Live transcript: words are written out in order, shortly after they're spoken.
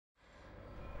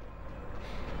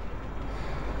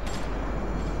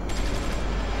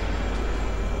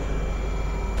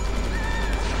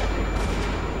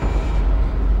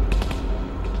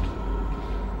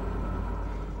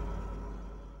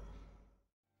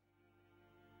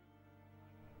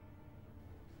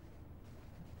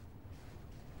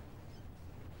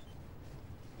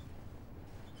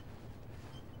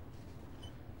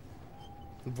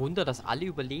Wunder, dass alle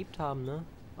überlebt haben, ne?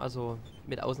 Also,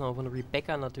 mit Ausnahme von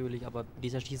Rebecca natürlich, aber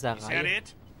dieser Is that Schießerei.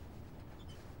 it?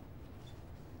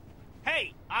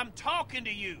 Hey, I'm talking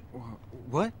to you.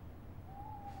 What?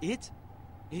 It's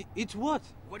what?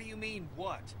 What do you mean,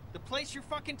 what? The place you're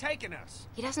fucking taking us.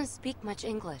 He doesn't speak much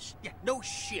English. Yeah, no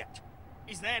shit.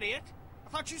 Is that it? I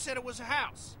thought you said it was a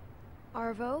house.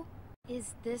 Arvo,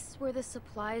 is this where the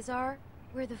supplies are?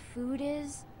 Where the food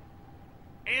is?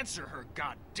 Answer her,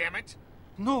 goddammit.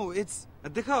 No, it's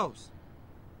at the house.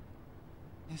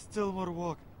 It's still more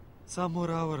walk. Some more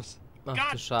hours. Ach du God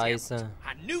damn Scheiße. it.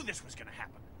 I knew this was gonna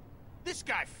happen. This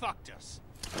guy fucked us.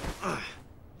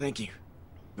 Thank you.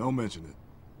 Don't mention it.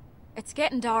 It's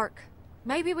getting dark.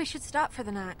 Maybe we should stop for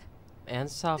the night.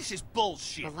 Ernsthaft? This is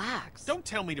bullshit. Relax. Don't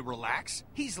tell me to relax.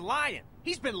 He's lying.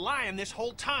 He's been lying this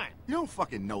whole time. You don't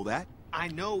fucking know that. I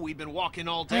know we've been walking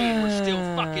all day and we're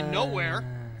still fucking nowhere.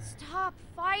 Stop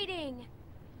fighting!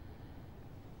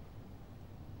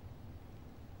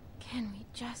 Can we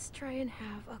just try and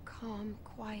have a calm,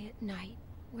 quiet night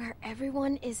where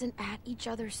everyone isn't at each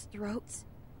other's throats?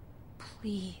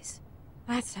 Please.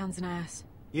 That sounds nice.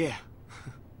 Yeah.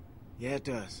 Yeah, it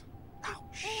does. Oh,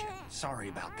 shit. Sorry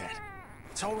about that.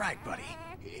 It's all right, buddy.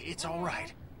 It's all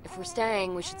right. If we're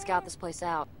staying, we should scout this place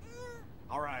out.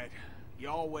 All right.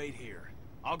 Y'all wait here.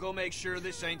 I'll go make sure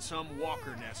this ain't some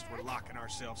walker nest we're locking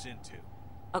ourselves into.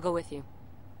 I'll go with you.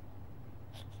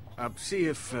 See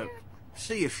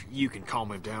if you can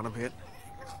calm him down a bit.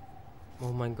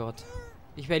 Oh mein Gott.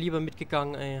 Ich wäre lieber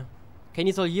mitgegangen, ey.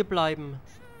 Kenny soll hier bleiben.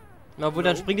 Na wohl,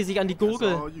 dann springt sie sich an die That's all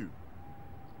Gurgel. you.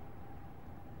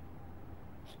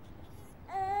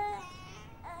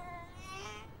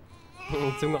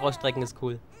 Zunge rausstrecken ist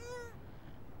cool.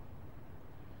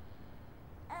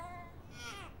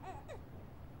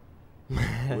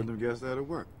 Wouldn't have guessed that'd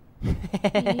work. I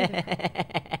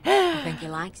think he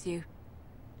likes you.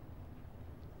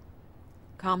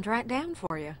 Calmed right down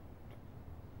for you.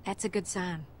 That's a good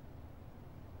sign.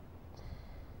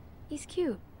 He's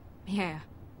cute. Yeah,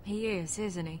 he is,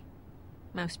 isn't he?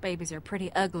 Most babies are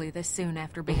pretty ugly this soon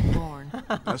after being born.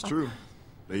 That's true.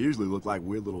 They usually look like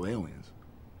weird little aliens.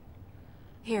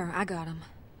 Here, I got him.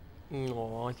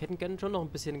 Oh, ich hätte ihn gerne schon noch ein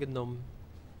bisschen genommen.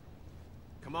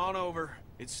 Come on over.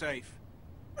 It's safe.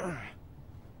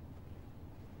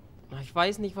 Ich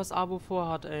weiß nicht, was Arvo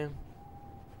vorhat, ey.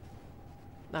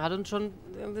 Er hat uns schon...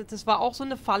 Das war auch so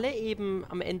eine Falle eben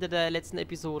am Ende der letzten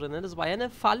Episode, ne? Das war ja eine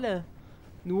Falle.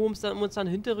 Nur um uns dann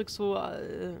hinterrücks so...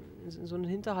 so einen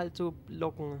Hinterhalt zu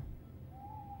locken.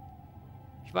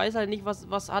 Ich weiß halt nicht,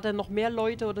 was hat er noch mehr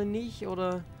Leute oder nicht,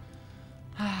 oder...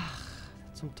 Ach,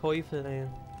 zum Teufel, ey.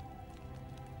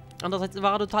 Andererseits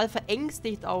war er total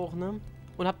verängstigt auch, ne?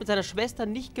 Und hat mit seiner Schwester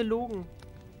nicht gelogen.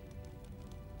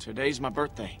 Today's my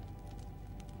birthday.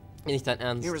 Nicht dein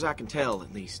Ernst. Near as I can tell,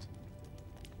 at least.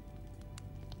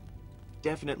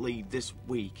 Definitely this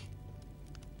week.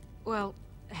 Well,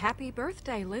 happy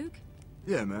birthday, Luke.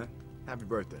 Yeah, man. Happy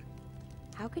birthday.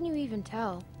 How can you even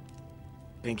tell?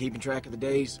 Been keeping track of the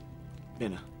days.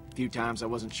 Been a few times I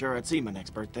wasn't sure I'd see my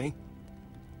next birthday.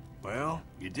 Well,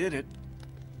 you did it.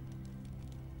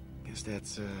 Guess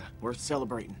that's, worth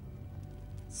celebrating.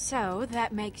 So,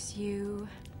 that makes you...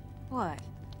 what?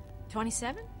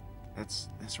 27? That's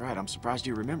right. I'm surprised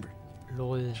you remembered.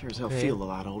 Lol. Sure as hell Okay. feel a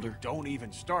lot older. Don't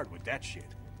even start with that shit.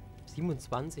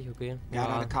 27, okay. Got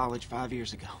Ja. out of college 5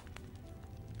 years ago.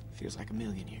 Feels like a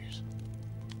million years.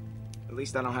 At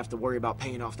least I don't have to worry about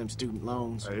paying off them student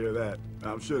loans. I hear that.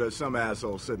 I'm sure there's some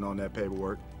asshole sitting on that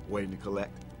paperwork, waiting to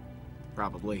collect.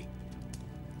 Probably.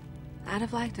 I'd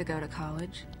have liked to go to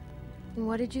college. And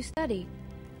what did you study?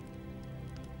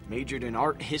 Majored in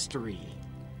art history.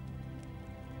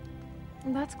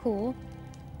 That's cool.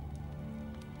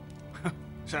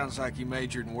 Sounds like you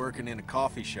majored in working in a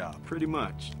coffee shop. Pretty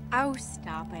much. Oh,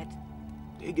 stop it.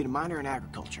 Did get a minor in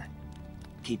agriculture.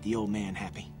 Keep the old man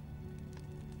happy.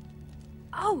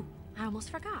 Oh, I almost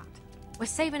forgot. Was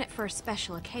saving it for a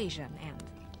special occasion, and,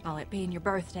 well, it being your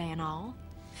birthday and all,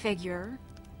 figure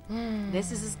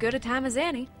this is as good a time as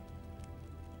any.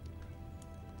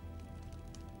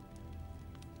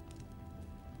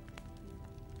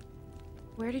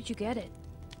 Where did you get it?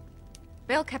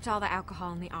 Bill kept all the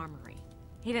alcohol in the armory.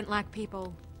 He didn't like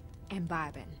people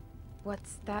imbibing.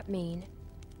 What's that mean?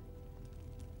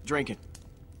 Drinking.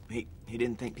 He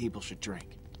didn't think people should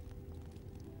drink.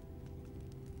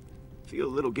 Feel a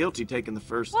little guilty taking the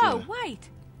first, Whoa, wait!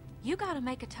 You gotta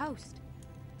make a toast.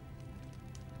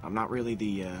 I'm not really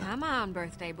the, Come on,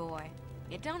 birthday boy.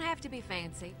 It don't have to be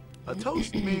fancy. A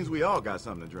toast means we all got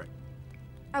something to drink.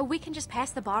 Oh, we can just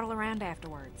pass the bottle around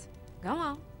afterwards. Go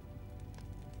on.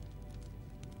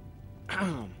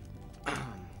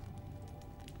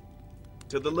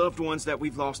 To the loved ones that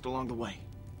we've lost along the way.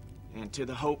 And to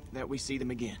the hope that we see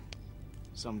them again.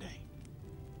 Someday.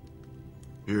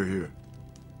 Here, here.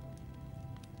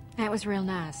 That was real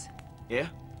nice. Yeah?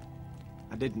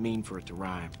 I didn't mean for it to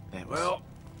rhyme. That was... Well,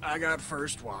 I got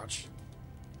first watch.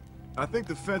 I think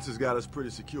the fence has got us pretty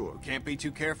secure. Can't be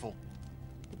too careful.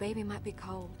 The baby might be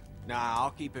cold. Nah,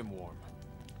 I'll keep him warm.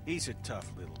 He's a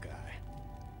tough little guy.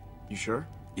 You sure?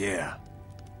 Yeah.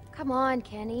 Come on,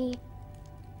 Kenny.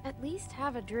 At least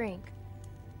have a drink.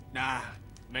 Nah,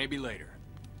 maybe later.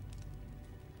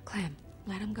 Clem,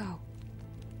 let him go.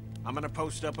 I'm gonna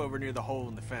post up over near the hole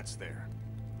in the fence there.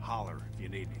 Holler if you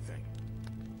need anything.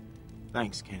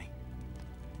 Thanks, Kenny.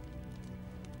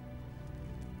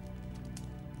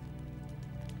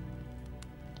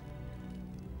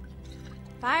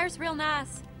 Fire's real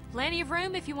nice. Plenty of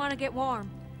room if you want to get warm.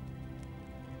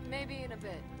 Maybe in a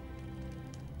bit.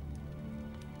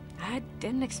 I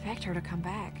didn't expect her to come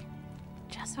back.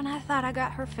 Just when I thought I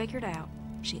got her figured out,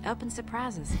 she up and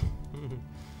surprises.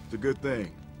 It's a good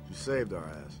thing. You saved our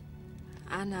ass.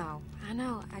 I know.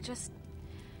 I just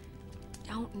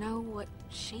don't know what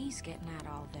she's getting at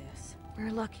all this.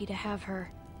 We're lucky to have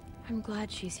her. I'm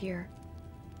glad she's here.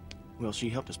 Well, she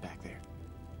helped us back there.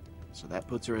 So that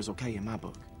puts her as okay in my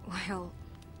book. Well,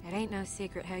 it ain't no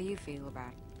secret how you feel about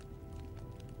it.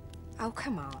 Oh,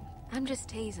 come on. I'm just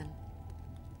teasing.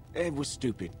 It was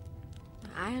stupid.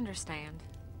 I understand.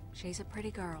 She's a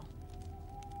pretty girl.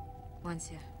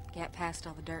 Once you get past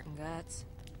all the dirt and guts.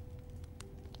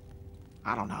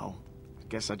 I don't know. I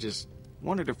guess I just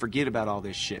wanted to forget about all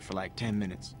this shit for like 10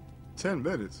 minutes. 10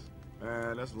 minutes?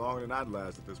 Man, that's longer than I'd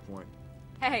last at this point.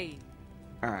 Hey,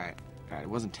 Alright, it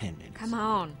wasn't 10 minutes. come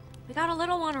on. We got a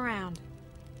little one around.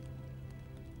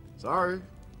 Sorry.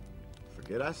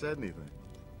 Forget I said anything.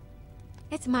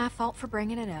 It's my fault for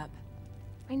bringing it up.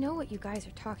 I know what you guys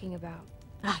are talking about.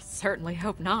 I certainly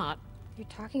hope not. You're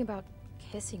talking about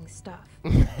kissing stuff.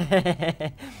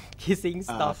 Kissing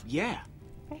stuff. Yeah.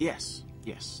 Yes.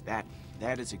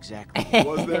 That is exactly.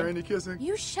 Was there any kissing?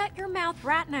 You shut your mouth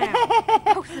right now.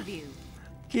 Both of you.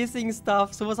 Kissing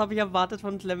stuff. Sowas habe ich erwartet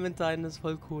von Clementine. Das ist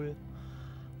voll cool.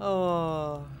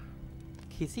 Oh.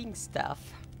 Kissing stuff.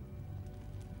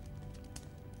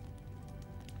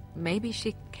 Maybe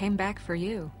she came back for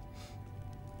you.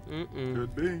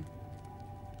 Could be.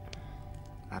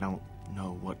 I don't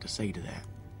know what to say to that.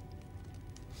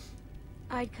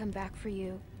 I'd come back for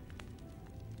you.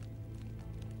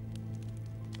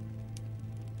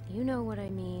 You know what I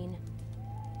mean.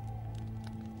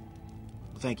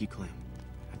 Thank you, Clem.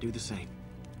 I do the same.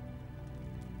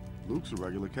 Luke's a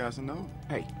regular Casanova.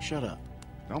 Hey, shut up.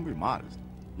 Don't be modest.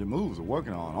 Your moves are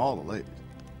working on all the ladies.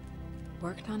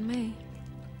 Worked on me.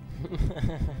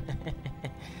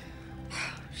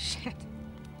 Shit.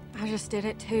 I just did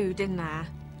it too, didn't I?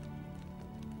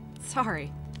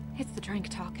 Sorry. It's the drink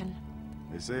talking.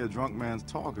 They say a drunk man's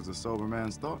talk is a sober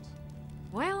man's thoughts.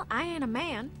 Well, I ain't a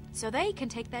man, so they can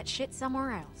take that shit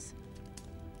somewhere else.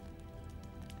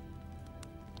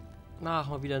 Ach,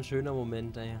 mal wieder ein schöner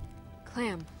Moment, ey.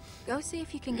 Clem, go see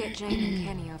if you can get Jane and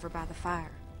Kenny over by the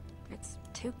fire. It's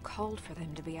too cold for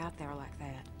them to be out there like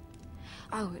that.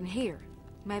 Oh, and here,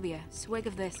 maybe a swig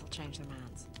of this will change their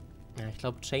minds. Ja, ich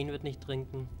glaube, Jane wird nicht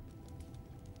trinken.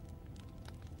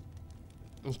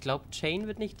 Ich glaube, Jane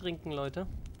wird nicht trinken, Leute.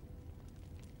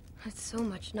 It's so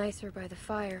much nicer by the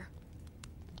fire.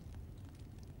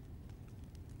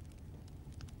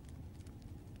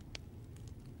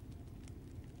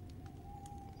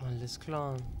 Alles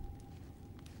klar.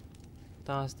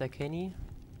 Da ist der Kenny.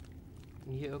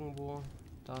 Und hier irgendwo,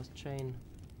 da ist Jane.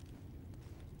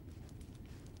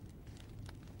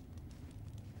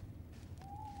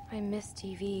 I miss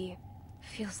TV.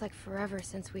 Feels like forever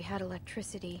since we had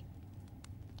electricity.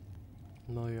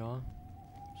 Naja,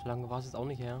 so lange war es jetzt auch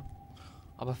nicht her.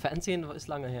 Aber Fernsehen ist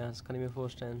lange her, das kann ich mir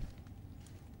vorstellen.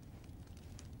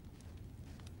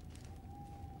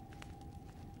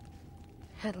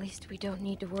 At least we don't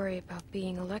need to worry about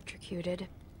being electrocuted.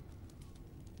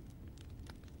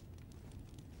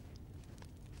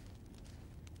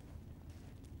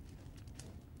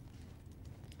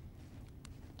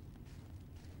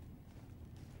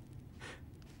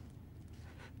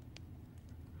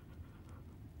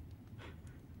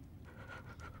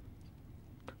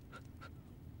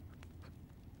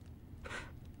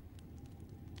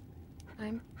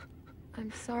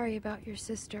 I'm sorry about your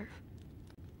sister.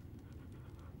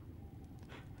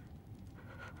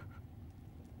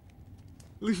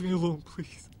 Leave me alone,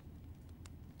 please.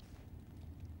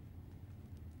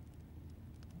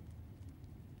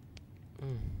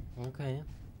 Okay.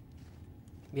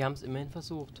 Wir haben es immerhin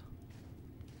versucht.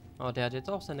 Aber der hat jetzt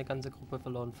auch seine ganze Gruppe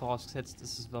verloren, vorausgesetzt,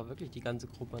 es war wirklich die ganze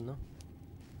Gruppe, ne?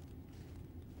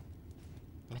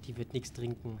 Ja, die wird nichts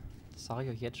trinken. Das sage ich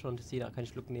euch jetzt schon, dass sie da keinen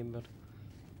Schluck nehmen wird.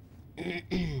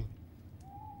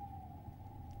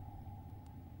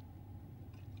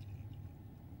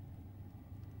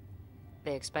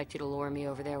 They expect you to lure me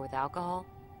over there with alcohol?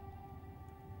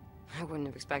 I wouldn't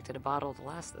have expected a bottle to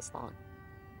last this long.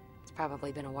 It's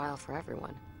probably been a while for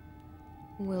everyone.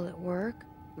 Will it work?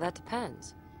 That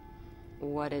depends.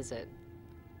 What is it?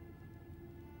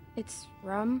 It's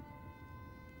rum.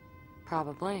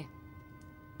 Probably.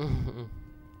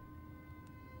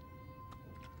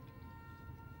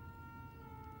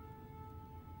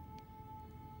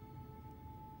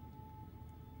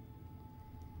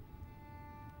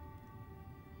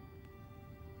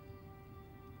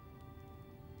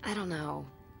 I don't know.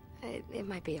 It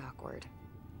might be awkward.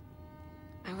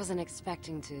 I wasn't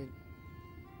expecting to,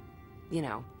 you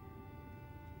know,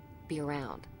 be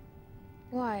around.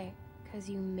 Why? 'Cause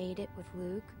you made it with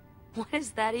Luke? What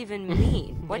does that even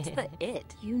mean? What's the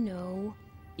it? You know.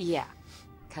 Yeah,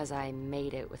 'cause I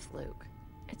made it with Luke.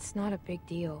 It's not a big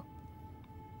deal.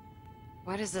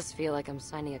 Why does this feel like I'm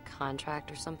signing a contract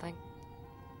or something?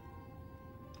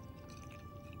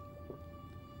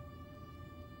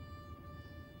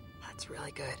 That's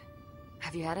really good.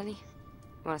 Have you had any?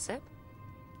 Want a sip?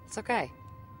 It's okay.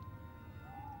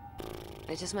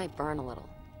 It just might burn a little.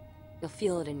 You'll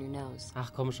feel it in your nose.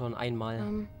 Ach komm schon,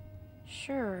 einmal.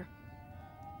 Sure.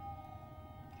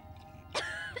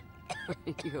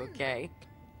 You okay?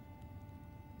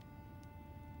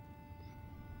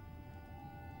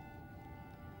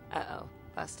 Uh-oh,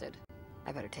 busted.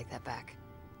 I better take that back.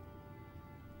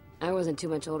 I wasn't too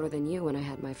much older than you when I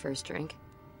had my first drink.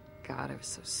 God, I was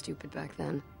so stupid back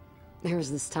then. There was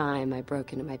this time I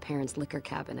broke into my parents' liquor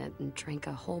cabinet and drank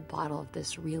a whole bottle of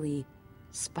this really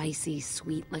spicy,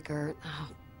 sweet liquor. Oh,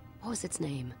 what was its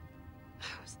name?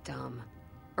 It was dumb.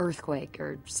 Earthquake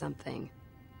or something.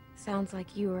 Sounds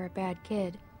like you were a bad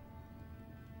kid.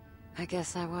 I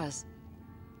guess I was.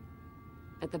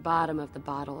 At the bottom of the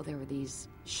bottle, there were these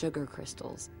sugar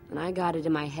crystals, and I got it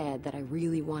in my head that I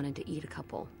really wanted to eat a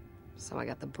couple. So I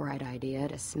got the bright idea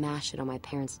to smash it on my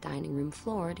parents' dining room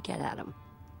floor to get at them.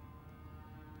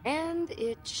 And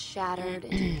it shattered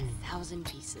into 1,000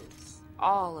 pieces,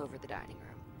 all over the dining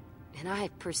room. And I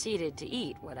proceeded to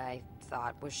eat what I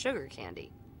thought was sugar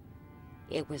candy.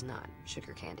 It was not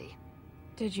sugar candy.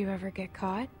 Did you ever get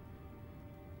caught?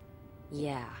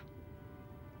 Yeah.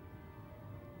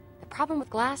 The problem with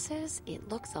glass is, it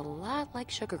looks a lot like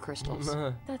sugar crystals.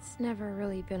 That's never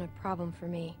really been a problem for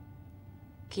me.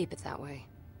 Keep it that way.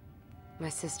 My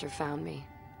sister found me,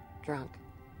 drunk,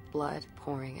 blood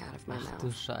pouring out of my Ach du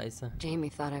mouth. Scheiße. Jamie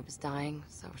thought I was dying,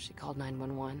 so she called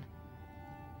 911.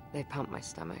 They pumped my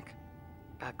stomach.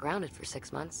 Got grounded for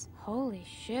 6 months. Holy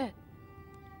shit.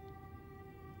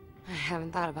 I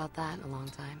haven't thought about that in a long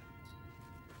time.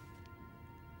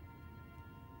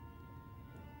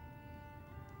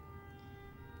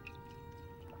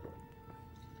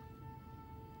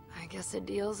 I guess a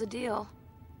deal's a deal.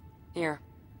 Here.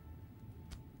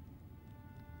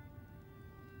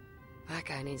 That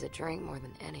guy needs a drink more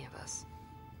than any of us.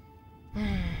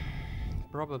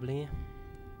 Probably.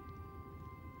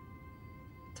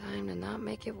 Time to not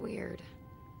make it weird.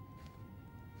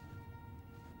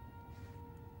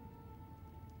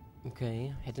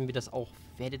 Okay, hätten wir das auch,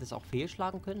 hätte das auch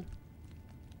fehlschlagen können?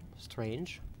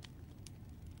 Strange.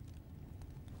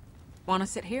 Wanna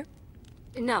sit here?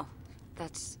 No,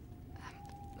 that's...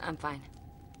 I'm fine.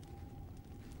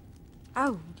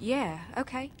 Oh, yeah,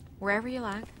 okay. Wherever you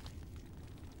like.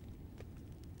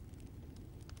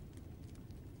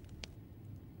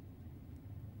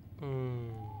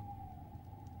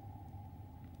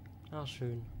 Ach,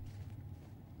 schön.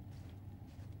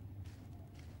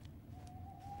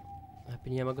 Ich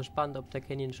bin ja mal gespannt, ob der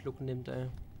Kenny einen Schluck nimmt, ey.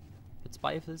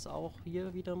 Bezweifle es auch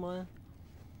hier wieder mal.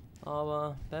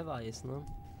 Aber wer weiß, ne?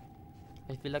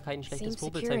 Vielleicht will er kein schlechtes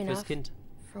Vorbild sein fürs Kind.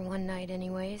 For one night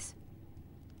anyways.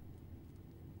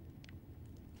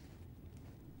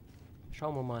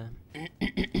 Schauen wir mal.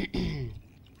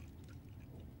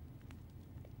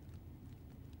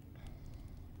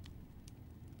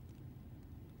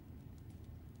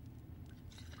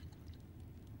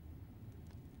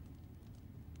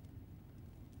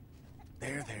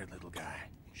 There, little guy.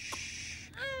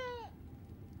 Shh.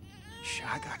 Shh,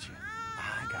 I got you.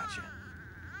 I got you.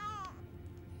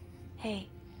 Hey.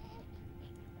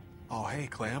 Oh, hey,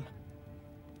 Clem.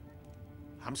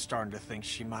 I'm starting to think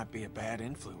she might be a bad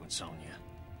influence on you.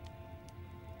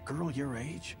 Girl your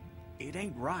age, it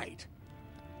ain't right.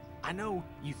 I know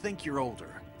you think you're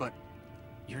older, but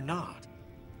you're not.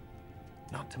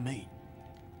 Not to me.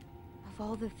 Of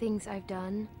all the things I've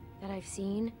done, that I've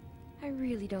seen, I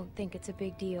really don't think it's a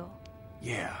big deal.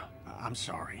 Yeah, I'm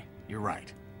sorry. You're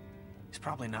right. It's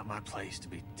probably not my place to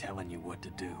be telling you what to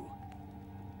do.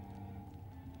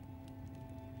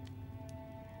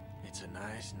 It's a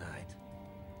nice night.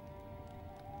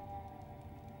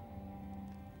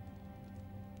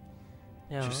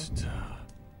 Ja. Just,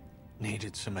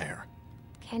 needed some air.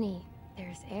 Kenny,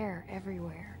 there's air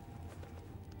everywhere.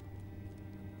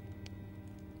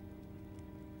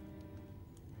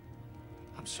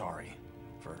 I'm sorry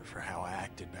for how I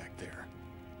acted back there.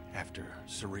 After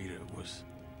Sarita was...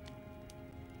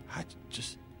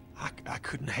 I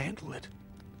couldn't handle it.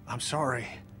 I'm sorry.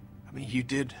 I mean, you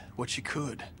did what you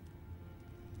could.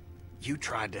 You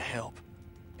tried to help,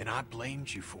 and I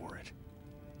blamed you for it.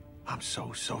 I'm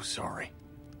so sorry.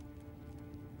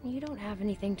 You don't have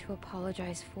anything to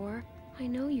apologize for. I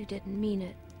know you didn't mean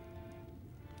it.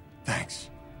 Thanks.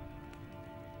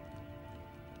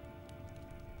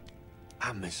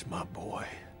 I miss my boy.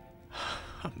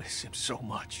 I miss him so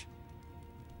much.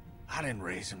 I didn't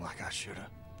raise him like I should've.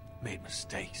 Made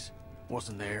mistakes.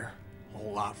 Wasn't there a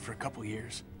whole lot for a couple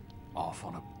years. Off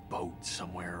on a boat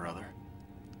somewhere or other.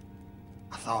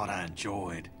 I thought I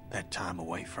enjoyed that time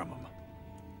away from him.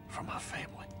 From my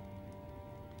family.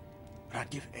 But I'd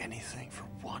give anything for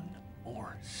one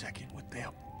more second with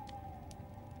them.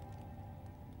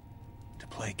 To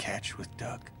play catch with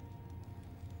Doug.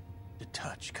 To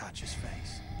touch Katja's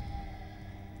face.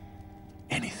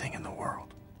 Anything in the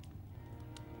world.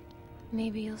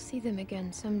 Maybe you'll see them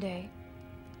again someday.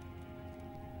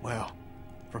 Well,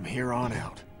 from here on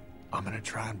out, I'm gonna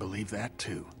try and believe that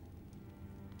too.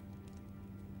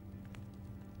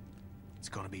 It's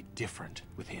gonna be different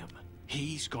with him.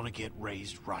 He's gonna get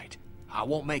raised right. I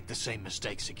won't make the same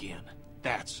mistakes again.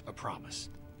 That's a promise.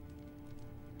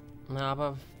 Na,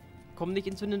 aber komm nicht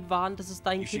in so einen Wahn, dass es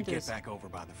dein You should Kind get ist. back over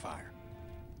by the fire.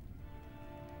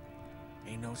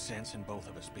 Ain't no sense in both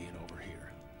of us being over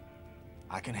here.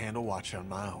 I can handle watch on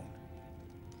my own.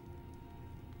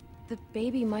 The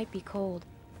baby might be cold.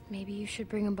 Maybe you should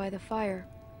bring him by the fire.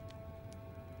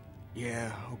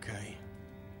 Yeah, okay.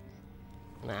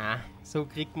 Na, so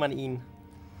kriegt man ihn.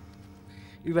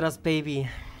 Über das Baby.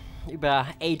 Über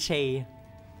AJ.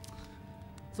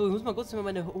 So, ich muss mal kurz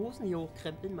meine Hosen hier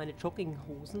hochkrempeln, meine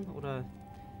Jogginghosen. Oder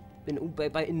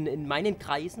in meinen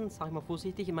Kreisen, sag ich mal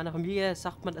vorsichtig, in meiner Familie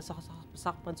sagt man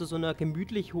zu so einer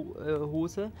gemütlich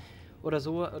Hose oder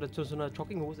so, oder zu so einer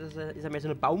Jogginghose, ist ja mehr so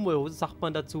eine Baumwollhose, sagt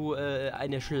man dazu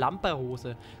eine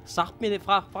Schlamperhose. Fragt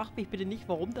mich bitte nicht,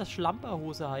 warum das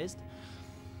Schlamperhose heißt.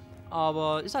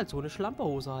 Aber ist halt so eine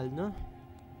Schlamperhose halt, ne?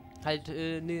 Halt,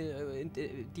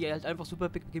 die halt einfach super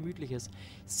gemütlich ist.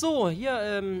 So,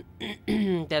 hier,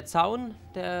 der Zaun,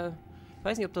 ich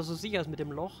weiß nicht, ob das so sicher ist mit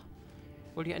dem Loch.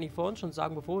 Wollte ich eigentlich vorhin schon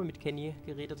sagen, bevor wir mit Kenny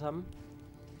geredet haben.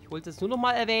 Ich wollte es nur noch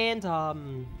mal erwähnt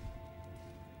haben.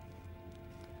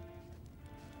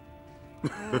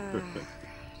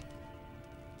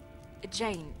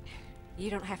 Jane, you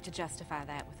don't have to justify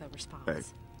that with a response. Hey,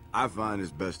 I find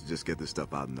it's best to just get this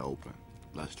stuff out in the open.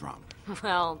 Less drama.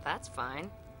 Well, that's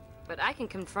fine. But I can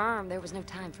confirm there was no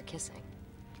time for kissing.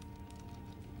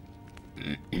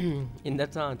 In der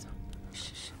Tat.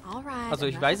 All right. Also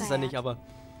ich weiß es ja nicht, aber...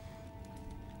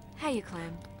 Hey, you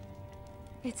Clem.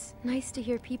 It's nice to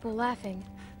hear people laughing.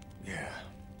 Yeah,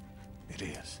 it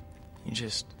is. You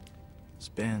just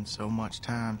spend so much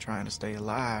time trying to stay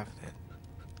alive that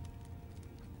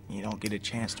you don't get a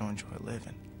chance to enjoy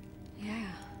living.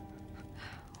 Yeah.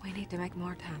 We need to make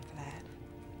more time for that.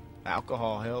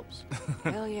 Alcohol helps.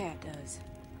 Hell yeah, it does.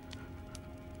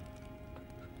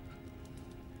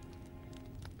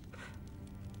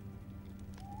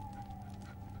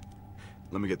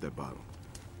 Let me get that bottle.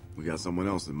 We got someone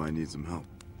else that might need some help.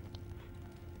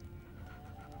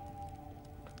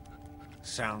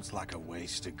 Sounds like a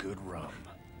waste of good rum.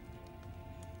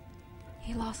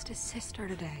 He lost his sister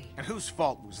today. And whose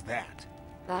fault was that?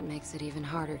 That makes it even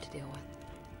harder to deal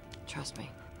with. Trust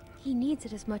me. He needs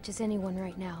it as much as anyone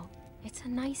right now. It's a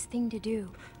nice thing to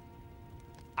do.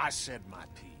 I said my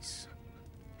piece.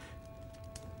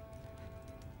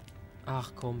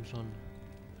 Ach, komm schon.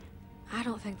 I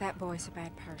don't think that boy's a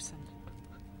bad person.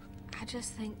 I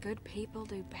just think good people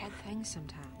do bad things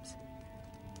sometimes.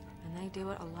 And they do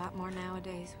it a lot more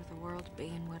nowadays with the world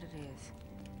being what it is.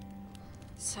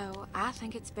 So, I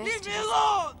think it's best Leave to me just...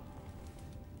 alone!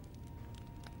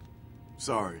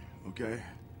 Sorry, okay?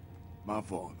 My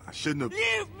fault. I shouldn't have...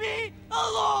 Leave me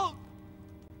alone!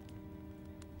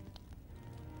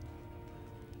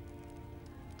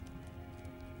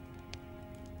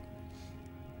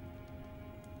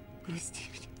 Please,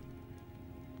 David.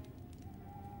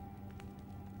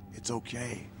 It's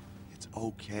okay. It's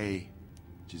okay.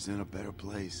 She's in a better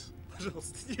place.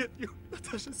 Пожалуйста, нет,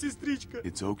 Наташа, сестричка.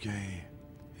 It's okay.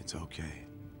 It's okay.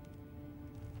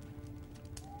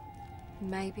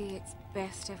 Maybe it's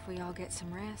best if we all get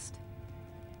some rest.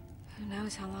 Who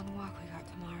knows how long a walk we got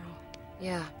tomorrow.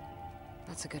 Yeah,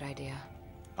 that's a good idea.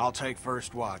 I'll take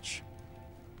first watch.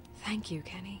 Thank you,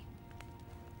 Kenny.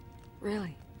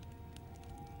 Really.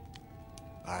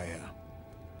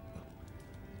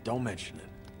 Don't mention it.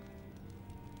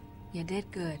 You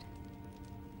did good.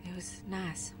 It was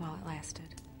nice while it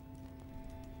lasted.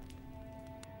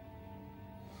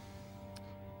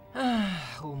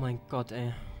 Oh mein Gott,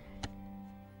 ey.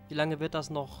 Wie lange wird das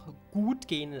noch gut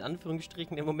gehen, in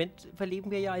Anführungsstrichen? Im Moment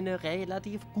verleben wir ja eine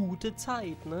relativ gute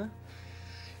Zeit, ne?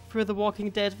 Für The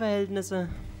Walking Dead Verhältnisse.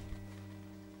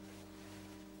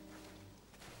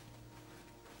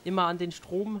 Immer an den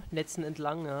Stromnetzen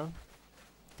entlang, ja.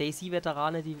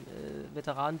 Daisy-Veteranen,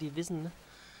 die wissen,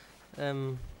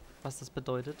 was das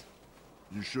bedeutet.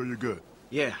 You sure you're good?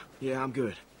 Yeah, I'm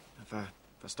good. If I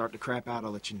start to crap out,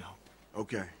 I'll let you know.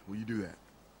 Okay, will you do that?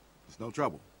 It's no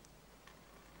trouble.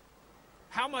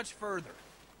 How much further?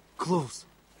 Close.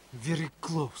 Very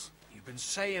close. You've been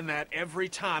saying that every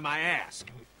time I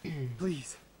ask.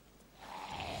 Please.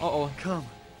 Oh. Come.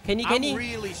 Kenny. I'm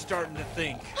really starting to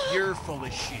think you're full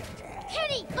of shit.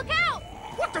 Kenny, look out!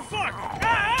 What the fuck?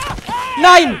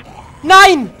 Nein!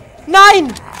 Nein!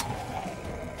 Nein!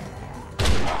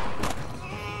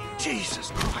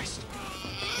 Jesus Christ.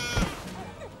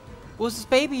 Wo ist das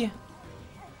Baby?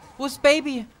 Wo ist das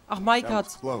Baby? Ach, Mike That was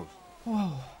hat's. close.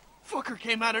 Wow. Fucker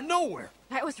came out of nowhere.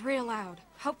 That was real loud.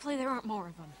 Hopefully there aren't more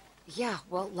of them. Yeah,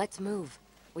 well, let's move.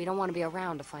 We don't want to be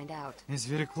around to find out. It's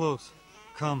very close.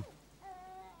 Come.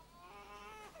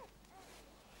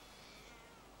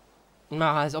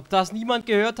 Na, als ob das niemand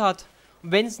gehört hat.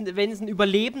 Wenn es ein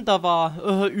Überlebender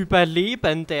war.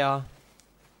 Überlebender.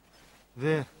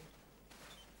 There.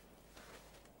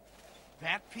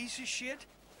 That piece of shit?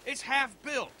 It's half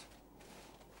built.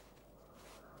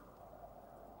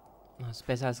 Das ist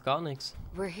besser als gar nichts.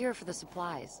 We're here for the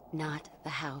supplies, not the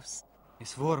house.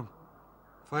 It's warm.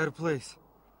 Fireplace.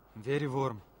 Very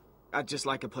warm. I'd just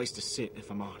like a place to sit, if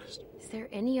I'm honest. Is there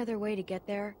any other way to get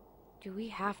there? Do we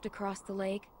have to cross the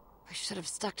lake? I should have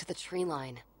stuck to the tree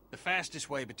line. The fastest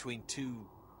way between two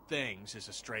things is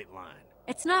a straight line.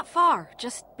 It's not far.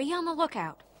 Just be on the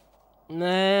lookout.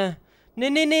 Nee.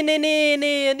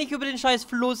 Nee. Nicht über den scheiß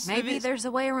Fluss. Maybe there's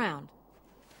a way around.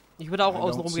 Ich würde auch I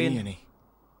außen don't rum see gehen. any.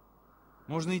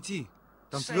 Можно идти.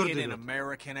 Там Say it твердый in лед.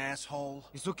 American, asshole.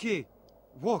 It's okay.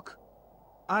 Walk.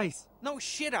 Ice. No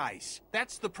shit ice.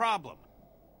 That's the problem.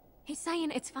 He's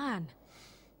saying it's fine.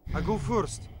 I go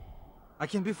first. I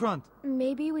can be front.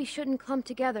 Maybe we shouldn't clump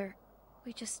together.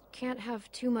 We just can't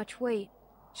have too much weight.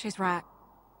 She's right.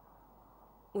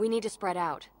 We need to spread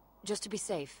out, just to be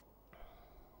safe.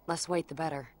 Less weight, the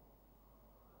better.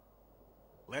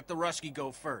 Let the Rusky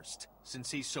go first,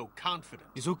 since he's so confident.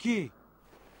 It's okay.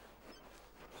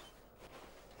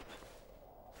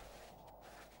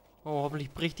 Oh,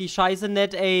 hoffentlich bricht die Scheiße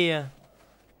nicht, ey.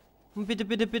 Und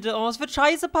bitte. Oh, es wird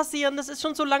Scheiße passieren. Das ist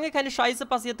schon so lange keine Scheiße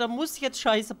passiert. Da muss jetzt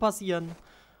Scheiße passieren.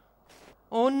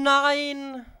 Oh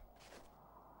nein.